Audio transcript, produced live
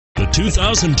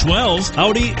2012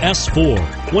 Audi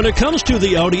S4. When it comes to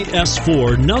the Audi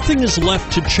S4, nothing is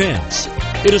left to chance.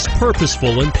 It is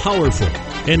purposeful and powerful,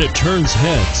 and it turns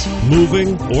heads,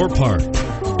 moving or parked,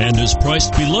 and is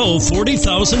priced below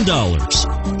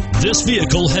 $40,000. This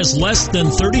vehicle has less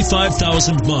than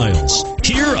 35,000 miles.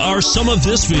 Here are some of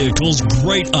this vehicle's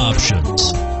great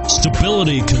options: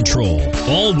 stability control,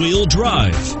 all-wheel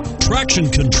drive, traction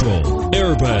control,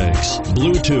 airbags,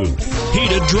 Bluetooth,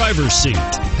 heated driver's seat,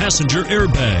 passenger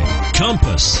airbag,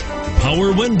 compass,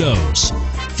 power windows,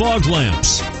 fog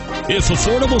lamps. If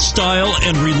affordable style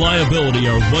and reliability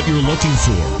are what you're looking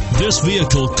for, this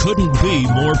vehicle couldn't be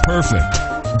more perfect.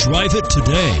 Drive it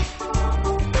today.